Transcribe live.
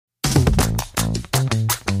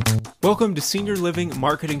Welcome to Senior Living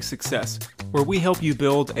Marketing Success, where we help you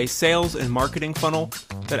build a sales and marketing funnel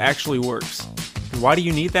that actually works. And why do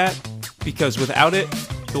you need that? Because without it,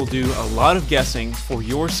 you'll do a lot of guessing for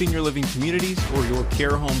your senior living communities or your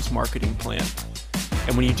care homes marketing plan.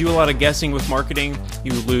 And when you do a lot of guessing with marketing,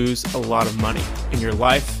 you lose a lot of money. In your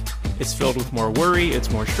life, it's filled with more worry, it's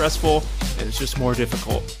more stressful, and it's just more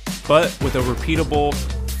difficult. But with a repeatable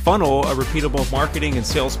funnel, a repeatable marketing and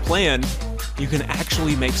sales plan, you can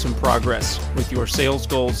actually make some progress with your sales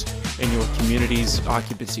goals and your community's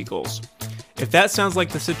occupancy goals. If that sounds like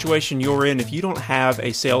the situation you're in, if you don't have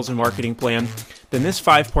a sales and marketing plan, then this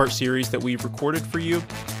 5-part series that we've recorded for you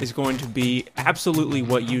is going to be absolutely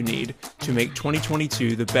what you need to make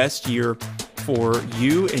 2022 the best year for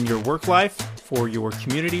you and your work life, for your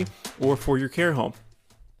community, or for your care home.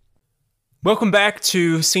 Welcome back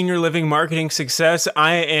to Senior Living Marketing Success.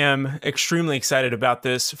 I am extremely excited about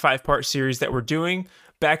this 5-part series that we're doing.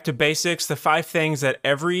 Back to basics, the 5 things that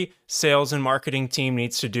every sales and marketing team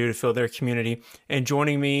needs to do to fill their community. And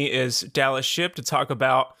joining me is Dallas Shipp to talk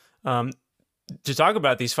about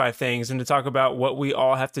these 5 things and to talk about what we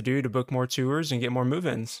all have to do to book more tours and get more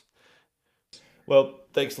move-ins. Well,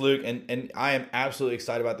 thanks, Luke. And I am absolutely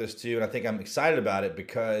excited about this too. And I think I'm excited about it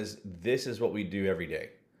because this is what we do every day.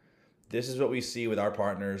 This is what we see with our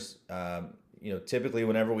partners. Typically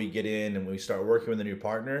whenever we get in and we start working with a new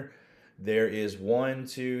partner, there is 1,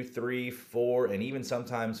 2, 3, 4, and even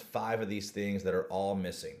sometimes 5 of these things that are all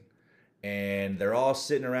missing. And they're all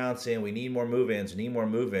sitting around saying, we need more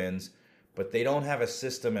move-ins, but they don't have a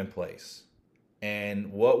system in place.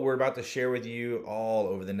 And what we're about to share with you all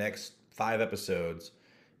over the next 5 episodes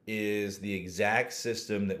is the exact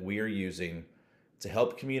system that we are using to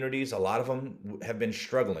help communities. A lot of them have been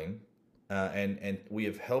struggling. And we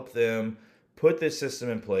have helped them put this system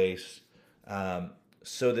in place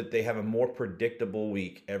so that they have a more predictable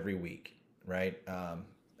week every week, right?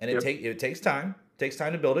 It takes time. It takes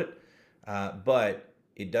time to build it, but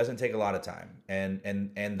it doesn't take a lot of time.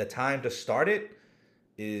 And the time to start it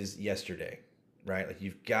is yesterday, right? Like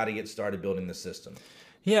you've got to get started building the system.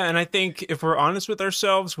 Yeah, and I think if we're honest with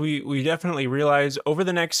ourselves, we definitely realize over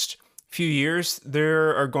the next few years,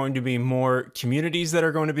 there are going to be more communities that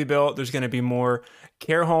are going to be built. There's going to be more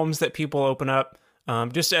care homes that people open up.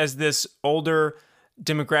 Just as this older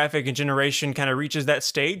demographic and generation kind of reaches that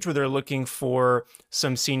stage where they're looking for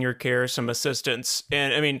some senior care, some assistance.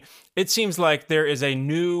 And I mean, it seems like there is a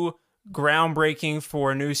new groundbreaking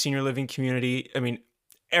for a new senior living community. I mean,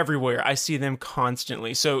 everywhere. I see them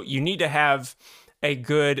constantly. So you need to have a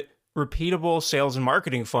good, repeatable sales and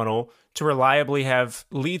marketing funnel to reliably have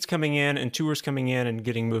leads coming in and tours coming in and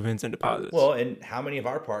getting move-ins and deposits. Well, and how many of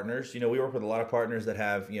our partners, we work with a lot of partners that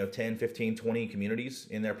have, 10, 15, 20 communities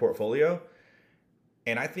in their portfolio.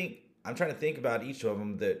 And I'm trying to think about each of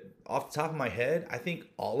them that off the top of my head, I think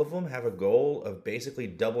all of them have a goal of basically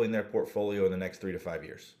doubling their portfolio in the next 3 to 5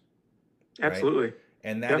 years. Absolutely. Right?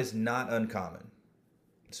 And that is not uncommon.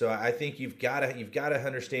 So I think you've got to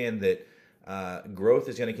understand that growth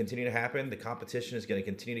is going to continue to happen. The competition is going to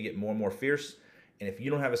continue to get more and more fierce. And if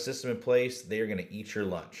you don't have a system in place, they are going to eat your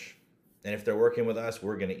lunch. And if they're working with us,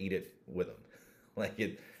 we're going to eat it with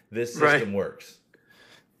them. This system works.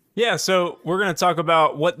 Yeah. So we're going to talk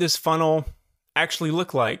about what this funnel actually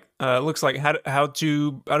looks like how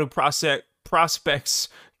to prospects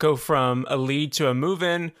go from a lead to a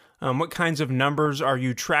move-in. What kinds of numbers are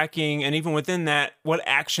you tracking? And even within that, what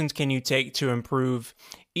actions can you take to improve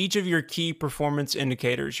each of your key performance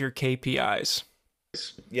indicators, your KPIs?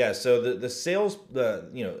 Yeah, so the sales,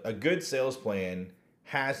 a good sales plan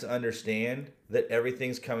has to understand that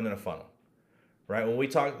everything's coming in a funnel, right? When we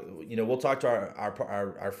talk, we'll talk to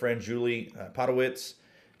our friend Julie Podowitz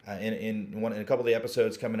in a couple of the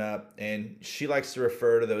episodes coming up, and she likes to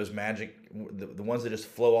refer to those the ones that just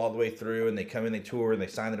flow all the way through, and they come in, they tour, and they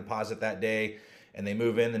sign the deposit that day, and they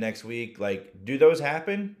move in the next week. Like, do those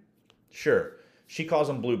happen? Sure. She calls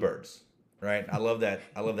them bluebirds, right? I love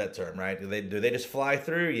that term, right? Do they just fly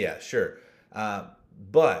through? Yeah, sure.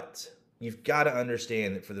 But you've got to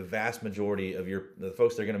understand that for the vast majority of the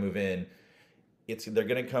folks that are going to move in, they're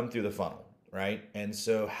going to come through the funnel, right? And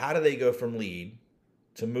so how do they go from lead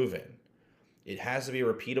to move in? It has to be a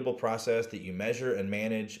repeatable process that you measure and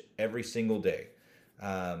manage every single day.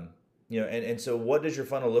 And so what does your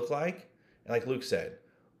funnel look like? And like Luke said,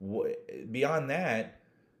 beyond that,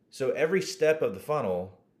 so every step of the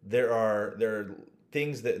funnel, there are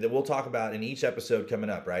things that we'll talk about in each episode coming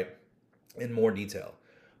up, right, in more detail.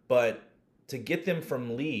 But to get them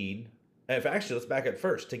from lead, actually, let's back up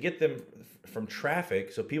first. To get them from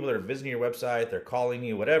traffic, so people that are visiting your website, they're calling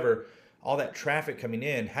you, whatever, all that traffic coming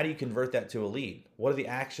in, how do you convert that to a lead? What are the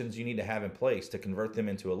actions you need to have in place to convert them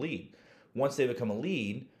into a lead? Once they become a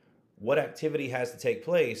lead, what activity has to take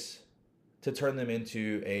place to turn them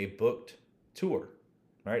into a booked tour,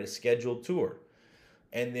 right? A scheduled tour.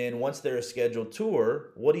 And then once they're a scheduled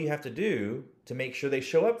tour, what do you have to do to make sure they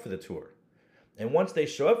show up for the tour? And once they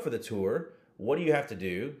show up for the tour, what do you have to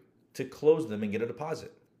do to close them and get a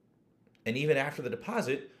deposit? And even after the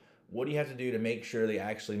deposit, what do you have to do to make sure they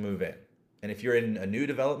actually move in? And if you're in a new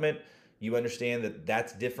development, you understand that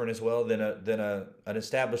that's different as well than an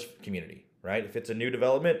established community, right? If it's a new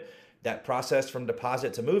development, that process from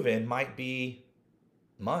deposit to move in might be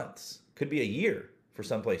months, could be a year for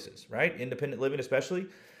some places, right? Independent living especially.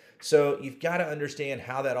 So you've got to understand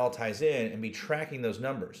how that all ties in and be tracking those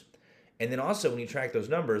numbers. And then also when you track those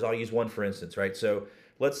numbers, I'll use one for instance, right? So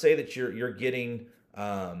let's say that you're getting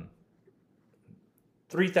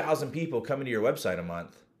 3,000 people coming to your website a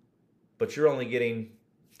month, but you're only getting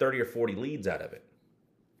 30 or 40 leads out of it.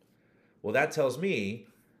 Well, that tells me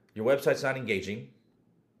your website's not engaging,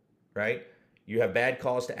 right? You have bad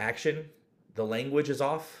calls to action. The language is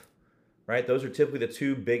off, right? Those are typically the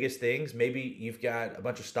two biggest things. Maybe you've got a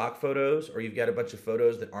bunch of stock photos, or you've got a bunch of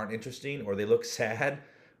photos that aren't interesting, or they look sad.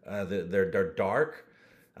 They're dark.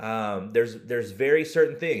 There's very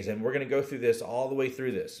certain things, and we're going to go through this all the way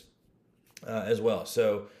through this as well.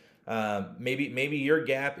 So maybe your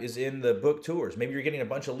gap is in the book tours. Maybe you're getting a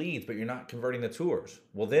bunch of leads, but you're not converting the tours.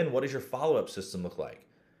 Well, then what does your follow-up system look like?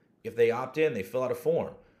 If they opt in, they fill out a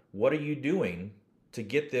form. What are you doing to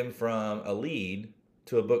get them from a lead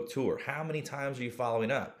to a book tour? How many times are you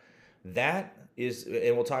following up? That is,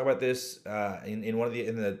 and we'll talk about this in one of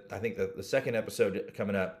the I think the second episode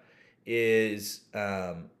coming up is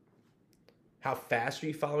how fast are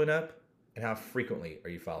you following up and how frequently are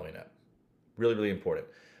you following up? Really, really important.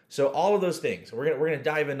 So all of those things, we're gonna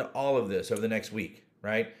dive into all of this over the next week,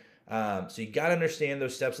 right? So you got to understand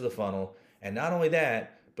those steps of the funnel, and not only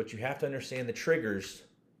that, but you have to understand the triggers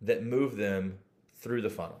that move them through the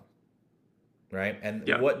funnel, right? And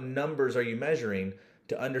what numbers are you measuring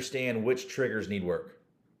to understand which triggers need work,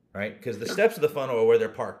 right? Because the steps of the funnel are where they're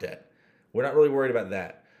parked at. We're not really worried about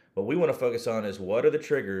that. What we want to focus on is what are the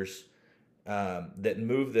triggers that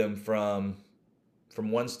move them from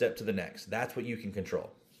one step to the next. That's what you can control.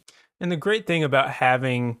 And the great thing about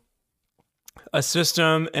having a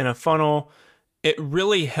system and a funnel, it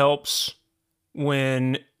really helps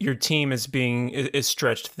when your team is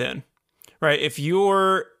stretched thin, right? If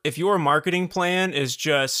your marketing plan is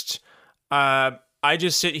just, I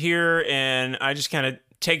just sit here and I just kind of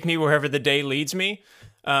take me wherever the day leads me.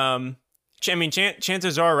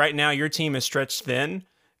 Chances are right now your team is stretched thin,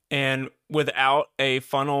 and without a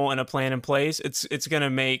funnel and a plan in place, it's going to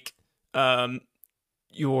make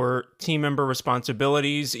your team member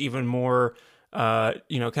responsibilities even more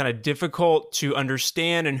kind of difficult to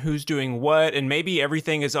understand, and who's doing what, and maybe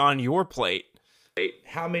everything is on your plate.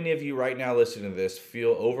 How many of you right now listening to this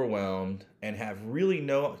feel overwhelmed and have really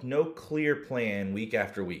no clear plan week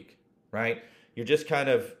after week, right? You're just kind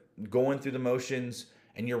of going through the motions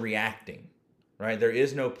and you're reacting, right? There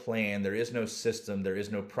is no plan, there is no system, there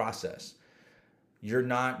is no process. You're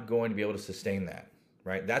not going to be able to sustain that,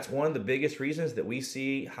 right? That's one of the biggest reasons that we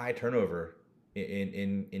see high turnover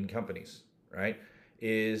in companies, right?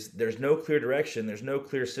 Is there's no clear direction, there's no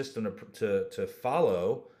clear system to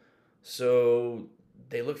follow, so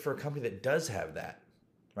they look for a company that does have that,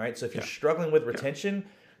 right? So if you're struggling with retention,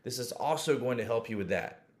 this is also going to help you with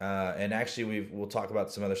that. And actually, we'll talk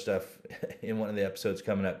about some other stuff in one of the episodes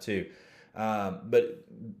coming up too. But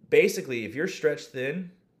basically, if you're stretched thin,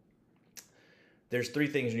 there's three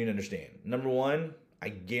things you need to understand. Number one, I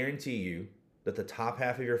guarantee you that the top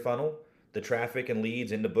half of your funnel, the traffic and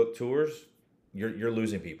leads into book tours, you're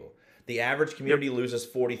losing people. The average community loses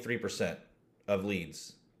 43% of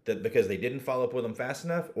leads because they didn't follow up with them fast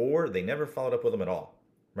enough, or they never followed up with them at all,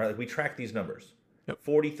 right? Like we track these numbers.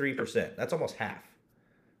 43%. That's almost half,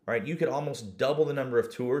 right? You could almost double the number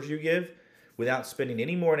of tours you give without spending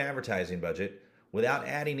any more in advertising budget, without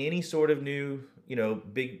adding any sort of new,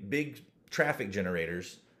 big traffic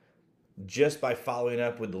generators, just by following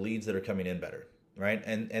up with the leads that are coming in better, right?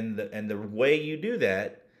 And the way you do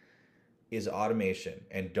that is automation.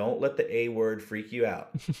 And don't let the A word freak you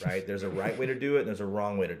out, right? There's a right way to do it and there's a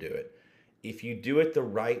wrong way to do it. If you do it the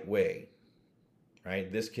right way, right,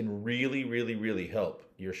 this can really, really, really help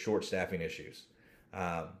your short staffing issues.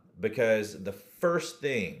 Because the first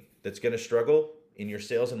thing that's going to struggle in your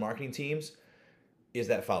sales and marketing teams is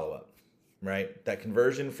that follow-up, right? That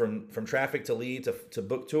conversion from traffic to lead to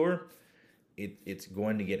book tour, it's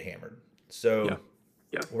going to get hammered. So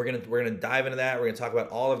We're gonna dive into that. We're gonna talk about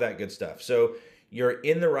all of that good stuff. So you're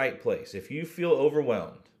in the right place. If you feel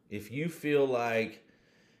overwhelmed, if you feel like,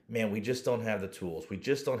 man, we just don't have the tools, we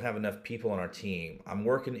just don't have enough people on our team, I'm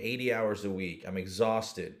working 80 hours a week, I'm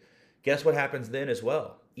exhausted. Guess what happens then as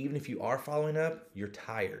well? Even if you are following up, you're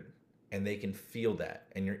tired, and they can feel that,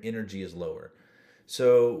 and your energy is lower.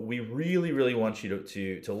 So we really, really want you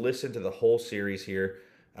to listen to the whole series here.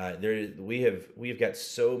 We've got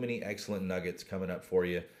so many excellent nuggets coming up for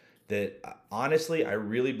you that honestly, I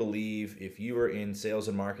really believe if you are in sales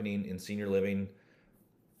and marketing in senior living,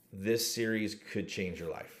 this series could change your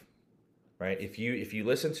life, right? If you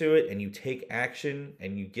listen to it and you take action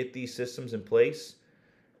and you get these systems in place,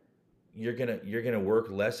 you're gonna work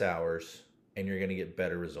less hours and you're gonna get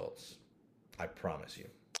better results. I promise you.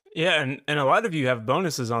 Yeah, and a lot of you have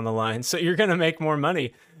bonuses on the line, so you're going to make more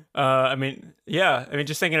money.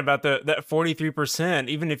 Just thinking about that 43%,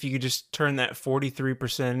 even if you could just turn that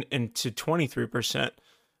 43% into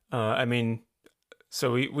 23%.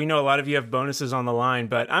 So we know a lot of you have bonuses on the line,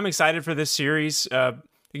 but I'm excited for this series. Again,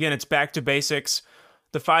 it's back to basics.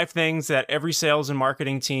 The 5 things that every sales and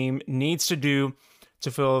marketing team needs to do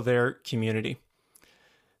to fill their community.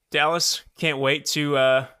 Dallas, can't wait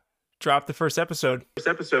to drop the first episode.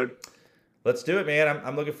 Let's do it, man.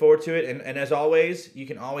 I'm looking forward to it. And as always, you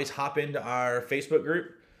can always hop into our Facebook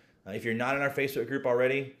group. If you're not in our Facebook group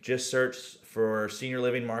already, just search for Senior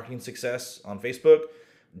Living Marketing Success on Facebook.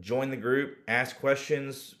 Join the group, ask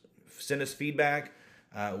questions, send us feedback.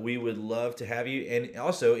 We would love to have you. And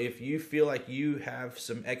also, if you feel like you have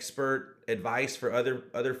some expert advice for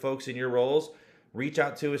other folks in your roles, reach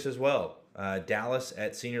out to us as well. Dallas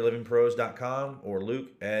at seniorlivingpros.com or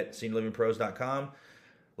Luke at seniorlivingpros.com.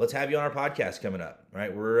 Let's have you on our podcast coming up,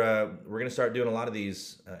 right? We're going to start doing a lot of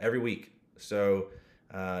these every week. So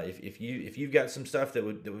if you've got some stuff that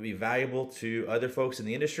would be valuable to other folks in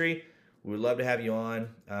the industry, we would love to have you on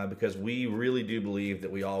because we really do believe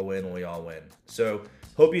that we all win when we all win. So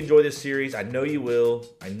hope you enjoy this series. I know you will.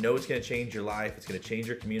 I know it's going to change your life. It's going to change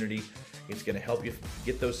your community. It's going to help you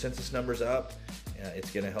get those census numbers up.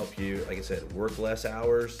 It's going to help you, like I said, work less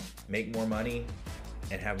hours, make more money,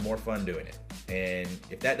 and have more fun doing it. And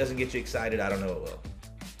if that doesn't get you excited, I don't know what will.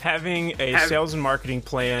 Having a sales and marketing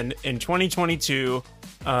plan in 2022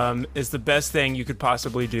 is the best thing you could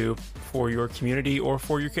possibly do for your community or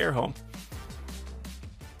for your care home.